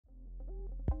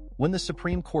When the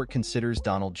Supreme Court considers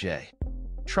Donald J.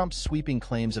 Trump's sweeping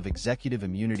claims of executive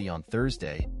immunity on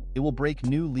Thursday, it will break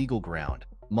new legal ground,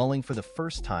 mulling for the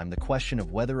first time the question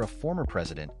of whether a former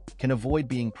president can avoid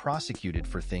being prosecuted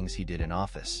for things he did in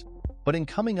office. But in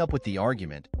coming up with the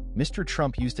argument, Mr.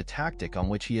 Trump used a tactic on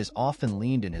which he has often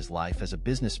leaned in his life as a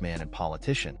businessman and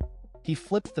politician. He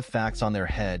flipped the facts on their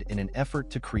head in an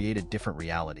effort to create a different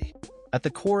reality. At the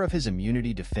core of his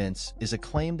immunity defense is a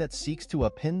claim that seeks to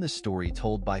upend the story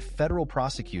told by federal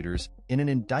prosecutors in an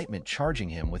indictment charging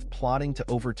him with plotting to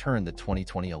overturn the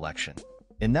 2020 election.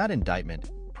 In that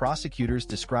indictment, prosecutors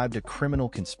described a criminal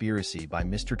conspiracy by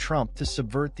Mr. Trump to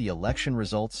subvert the election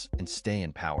results and stay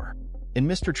in power. In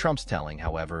Mr. Trump's telling,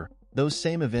 however, those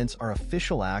same events are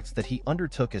official acts that he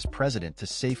undertook as president to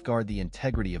safeguard the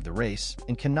integrity of the race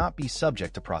and cannot be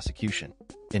subject to prosecution.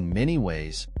 In many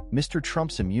ways, Mr.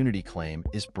 Trump's immunity claim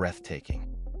is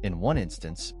breathtaking. In one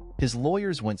instance, his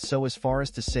lawyers went so as far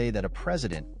as to say that a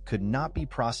president could not be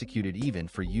prosecuted even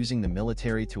for using the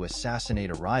military to assassinate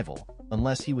a rival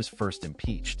unless he was first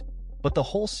impeached. But the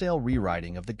wholesale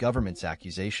rewriting of the government's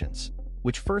accusations,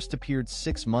 which first appeared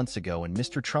 6 months ago in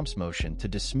Mr. Trump's motion to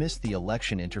dismiss the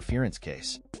election interference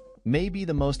case, may be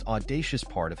the most audacious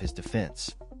part of his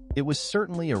defense. It was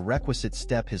certainly a requisite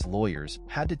step his lawyers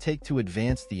had to take to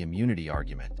advance the immunity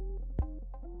argument.